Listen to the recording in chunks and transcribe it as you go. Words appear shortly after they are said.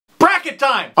bracket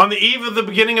time! On the eve of the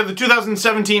beginning of the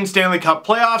 2017 Stanley Cup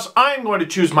Playoffs, I'm going to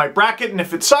choose my bracket, and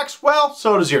if it sucks, well,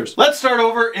 so does yours. Let's start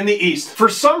over in the East. For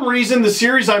some reason, the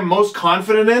series I'm most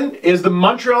confident in is the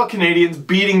Montreal Canadiens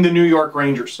beating the New York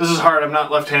Rangers. This is hard, I'm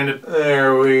not left-handed.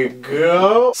 There we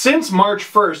go. Since March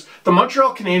 1st, the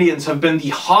Montreal Canadiens have been the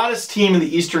hottest team in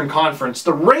the Eastern Conference.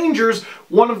 The Rangers,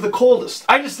 one of the coldest.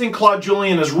 I just think Claude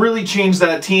Julien has really changed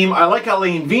that team. I like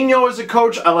Alain Vigneault as a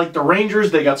coach. I like the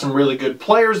Rangers. They got some really good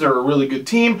players. They're a really good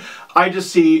team. I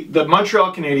just see the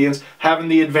Montreal Canadiens having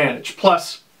the advantage.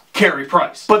 Plus, Carey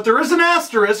Price. But there is an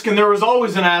asterisk, and there is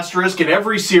always an asterisk in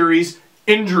every series: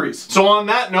 injuries. So on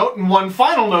that note, and one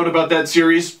final note about that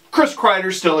series, Chris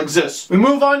Kreider still exists. We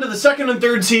move on to the second and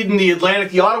third seed in the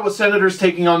Atlantic, the Ottawa Senators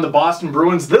taking on the Boston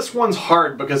Bruins. This one's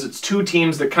hard because it's two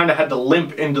teams that kind of had to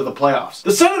limp into the playoffs.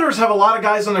 The Senators have a lot of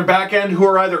guys on their back end who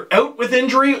are either out with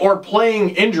injury or playing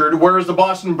injured, whereas the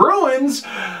Boston Bruins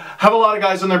have a lot of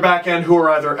guys on their back end who are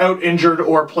either out injured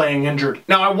or playing injured.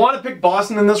 Now, I want to pick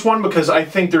Boston in this one because I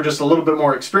think they're just a little bit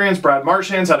more experienced. Brad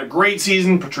Marchand's had a great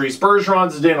season. Patrice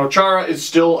Bergeron, Zdeno Chara is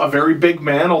still a very big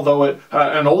man, although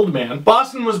an old man.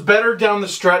 Boston was better down the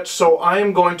stretch, so I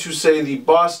am going to say the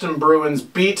Boston Bruins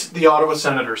beat the Ottawa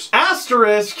Senators.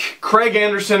 Asterisk, Craig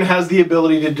Anderson has the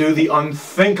ability to do the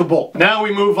unthinkable. Now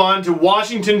we move on to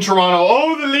Washington, Toronto.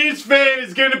 Oh, the Leafs fan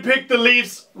is going to pick the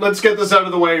Leafs. Let's get this out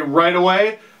of the way right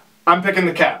away. I'm picking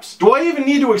the Caps. Do I even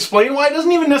need to explain why? It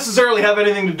doesn't even necessarily have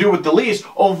anything to do with the Leafs.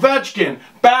 Ovechkin,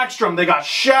 Backstrom, they got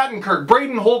Shattenkirk.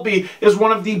 Braden Holtby is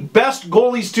one of the best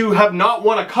goalies to have not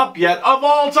won a cup yet of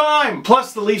all time.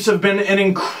 Plus, the Leafs have been an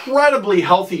incredibly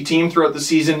healthy team throughout the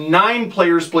season. 9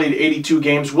 players played 82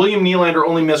 games. William Nylander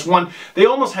only missed 1. They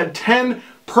almost had 10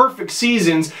 perfect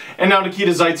seasons, and now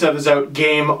Nikita Zaitsev is out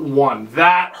game 1.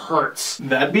 That hurts.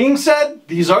 That being said,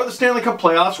 these are the Stanley Cup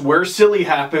Playoffs where silly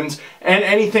happens, and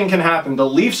anything can happen. The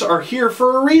Leafs are here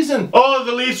for a reason. Oh,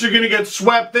 the Leafs are going to get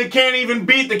swept. They can't even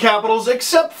beat the Capitals,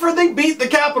 except for they beat the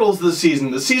Capitals this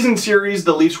season. The season series,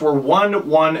 the Leafs were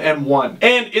 1-1-1.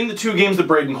 And in the 2 games that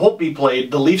Braden Holtby played,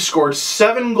 the Leafs scored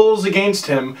 7 goals against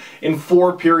him in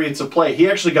 4 periods of play. He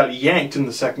actually got yanked in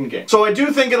the second game. So I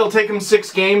do think it'll take him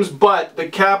 6 games, but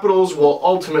the Capitals will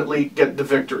ultimately get the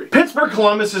victory.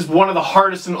 Pittsburgh-Columbus is one of the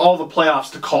hardest in all the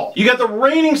playoffs to call. You got the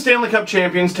reigning Stanley Cup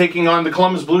champions taking on the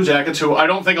Columbus Blue Jackets, who I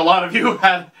don't think a lot of you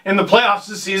had in the playoffs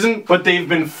this season, but they've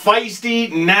been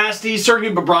feisty, nasty.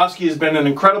 Sergei Bobrovsky has been an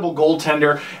incredible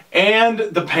goaltender, and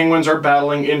the Penguins are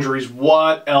battling injuries.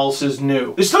 What else is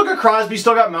new? They still got Crosby,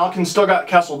 still got Malkin, still got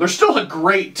Kessel. They're still a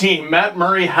great team. Matt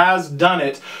Murray has done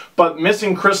it, but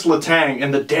missing Chris Letang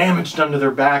and the damage done to their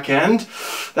back end,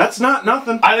 that's not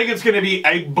nothing. I think it's going to be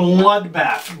a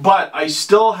bloodbath, but I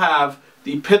still have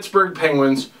the Pittsburgh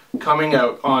Penguins coming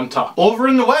out on top. Over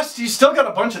in the West, you still got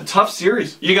a bunch of tough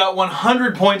series. You got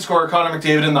 100-point scorer Connor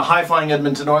McDavid and the high-flying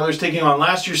Edmonton Oilers taking on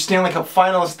last year's Stanley Cup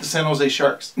finalists, the San Jose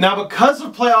Sharks. Now, because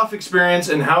of playoff experience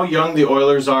and how young the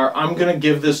Oilers are, I'm going to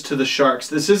give this to the Sharks.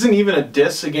 This isn't even a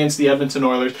diss against the Edmonton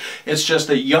Oilers. It's just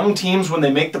that young teams, when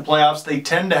they make the playoffs, they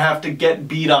tend to have to get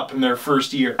beat up in their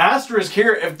first year. Asterisk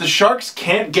here, if the Sharks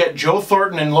can't get Joe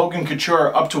Thornton and Logan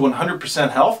Couture up to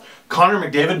 100% health, Connor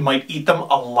McDavid might eat them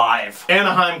alive.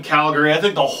 Anaheim, Calgary. I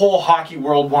think the whole hockey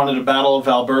world wanted a Battle of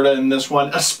Alberta in this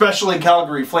one, especially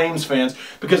Calgary Flames fans,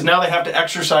 because now they have to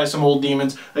exercise some old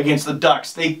demons against the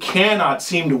Ducks. They cannot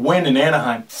seem to win in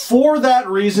Anaheim. For that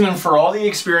reason and for all the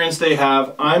experience they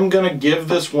have, I'm going to give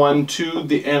this one to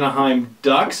the Anaheim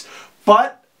Ducks,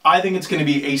 but I think it's going to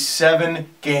be a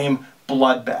 7-game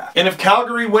bloodbath. And if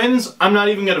Calgary wins, I'm not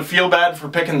even going to feel bad for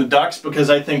picking the Ducks, because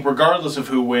I think regardless of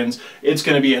who wins, it's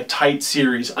going to be a tight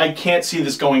series. I can't see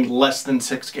this going less than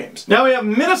 6 games. Now we have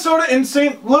Minnesota and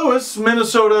St. Louis.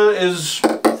 Minnesota is,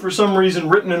 for some reason,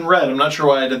 written in red. I'm not sure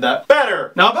why I did that.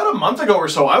 Better. Now, about a month ago or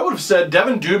so, I would have said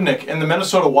Devin Dubnyk and the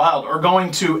Minnesota Wild are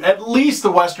going to at least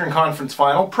the Western Conference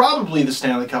Final, probably the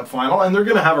Stanley Cup Final, and they're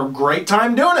going to have a great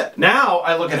time doing it. Now,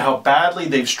 I look at how badly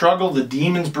they've struggled, the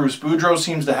demons Bruce Boudreau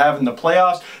seems to have in the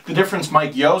playoffs, the difference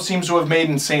Mike Yeo seems to have made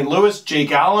in St. Louis,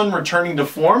 Jake Allen returning to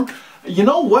form. You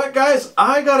know what, guys?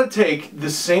 I gotta take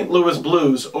the St. Louis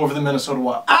Blues over the Minnesota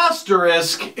Wild.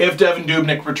 Asterisk, if Devin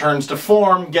Dubnyk returns to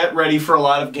form, get ready for a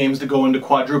lot of games to go into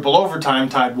quadruple overtime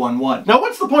tied 1-1. Now,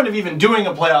 what's the point of even doing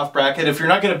a playoff bracket if you're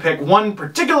not gonna pick one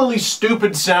particularly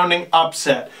stupid sounding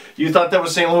upset? You thought that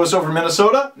was St. Louis over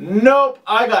Minnesota? Nope.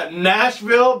 I got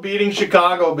Nashville beating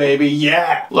Chicago, baby.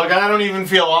 Yeah. Look, I don't even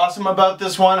feel awesome about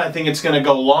this one. I think it's gonna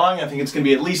go long. I think it's gonna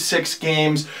be at least 6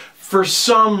 games. for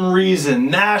some reason,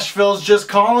 Nashville's just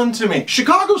calling to me.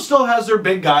 Chicago still has their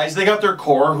big guys. They got their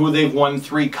core, who they've won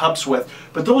 3 cups with.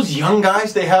 But those young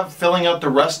guys they have filling out the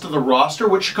rest of the roster,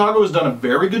 which Chicago has done a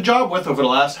very good job with over the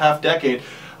last half-decade,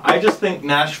 I just think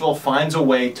Nashville finds a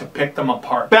way to pick them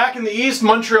apart. Back in the East,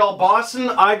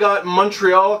 Montreal-Boston, I got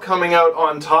Montreal coming out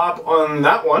on top on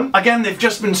that one. Again, they've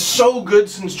just been so good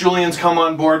since Julian's come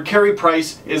on board. Carey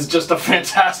Price is just a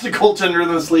fantastic goaltender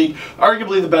in this league,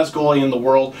 arguably the best goalie in the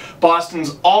world.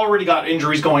 Boston's already got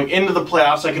injuries going into the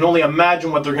playoffs. I can only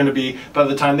imagine what they're going to be by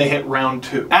the time they hit round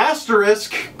 2.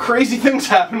 Asterisk, crazy things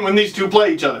happen when these two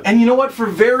play each other. And you know what? For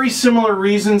very similar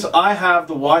reasons, I have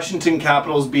the Washington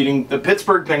Capitals beating the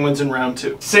Pittsburgh Penguins in round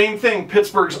 2. Same thing,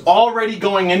 Pittsburgh's already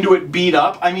going into it beat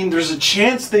up. I mean, there's a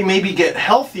chance they maybe get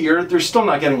healthier. They're still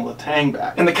not getting Letang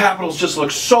back. And the Capitals just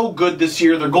look so good this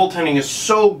year. Their goaltending is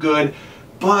so good.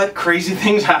 But crazy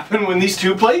things happen when these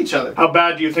two play each other. How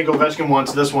bad do you think Ovechkin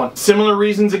wants this one? Similar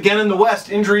reasons again in the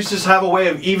West. Injuries just have a way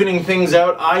of evening things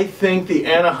out. I think the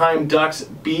Anaheim Ducks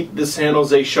beat the San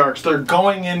Jose Sharks. They're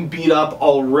going in beat up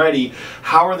already.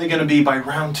 How are they going to be by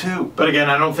round 2? But again,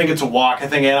 I don't think it's a walk. I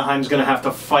think Anaheim's going to have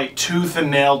to fight tooth and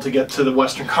nail to get to the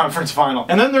Western Conference Final.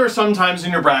 And then there are some times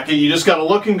in your bracket you just got to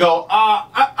look and go,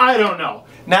 I don't know.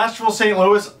 Nashville, St.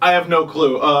 Louis, I have no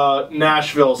clue.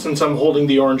 Nashville, since I'm holding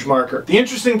the orange marker. The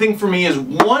interesting thing for me is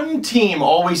one team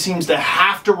always seems to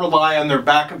have to rely on their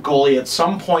backup goalie at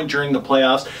some point during the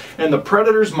playoffs, and the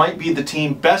Predators might be the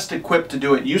team best equipped to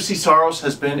do it. UC Saros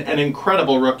has been an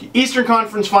incredible rookie. Eastern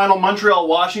Conference Final, Montreal,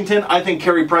 Washington. I think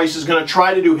Carey Price is going to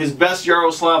try to do his best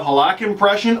Yaroslav Halak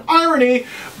impression. Irony,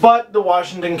 but the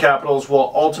Washington Capitals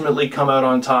will ultimately come out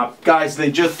on top. Guys,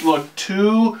 they just look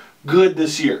too good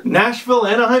this year. Nashville,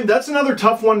 Anaheim, that's another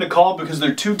tough one to call because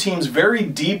they're two teams very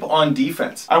deep on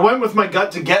defense. I went with my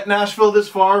gut to get Nashville this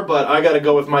far, but I gotta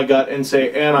go with my gut and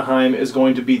say Anaheim is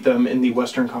going to beat them in the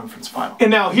Western Conference Final. And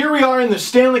now here we are in the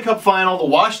Stanley Cup Final. The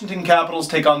Washington Capitals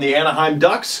take on the Anaheim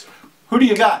Ducks. Who do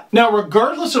you got? Now,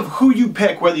 regardless of who you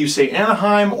pick, whether you say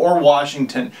Anaheim or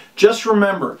Washington, just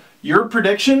remember, your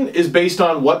prediction is based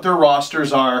on what their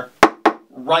rosters are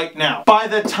right now. By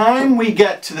the time we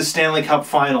get to the Stanley Cup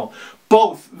Final,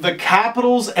 both the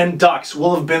Capitals and Ducks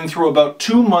will have been through about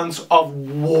 2 months of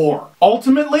war.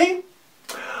 Ultimately,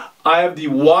 I have the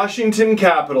Washington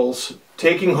Capitals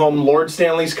taking home Lord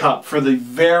Stanley's Cup for the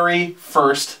very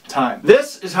first time.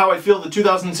 This is how I feel the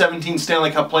 2017 Stanley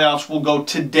Cup Playoffs will go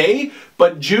today,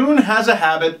 but June has a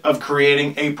habit of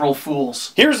creating April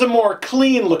Fools. Here's a more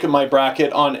clean look at my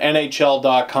bracket on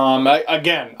NHL.com.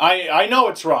 I know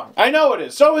it's wrong. I know it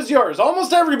is. So is yours.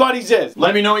 Almost everybody's is.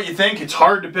 Let me know what you think. It's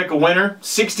hard to pick a winner.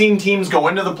 16 teams go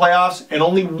into the playoffs, and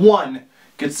only one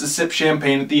gets to sip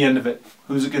champagne at the end of it.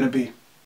 Who's it going to be?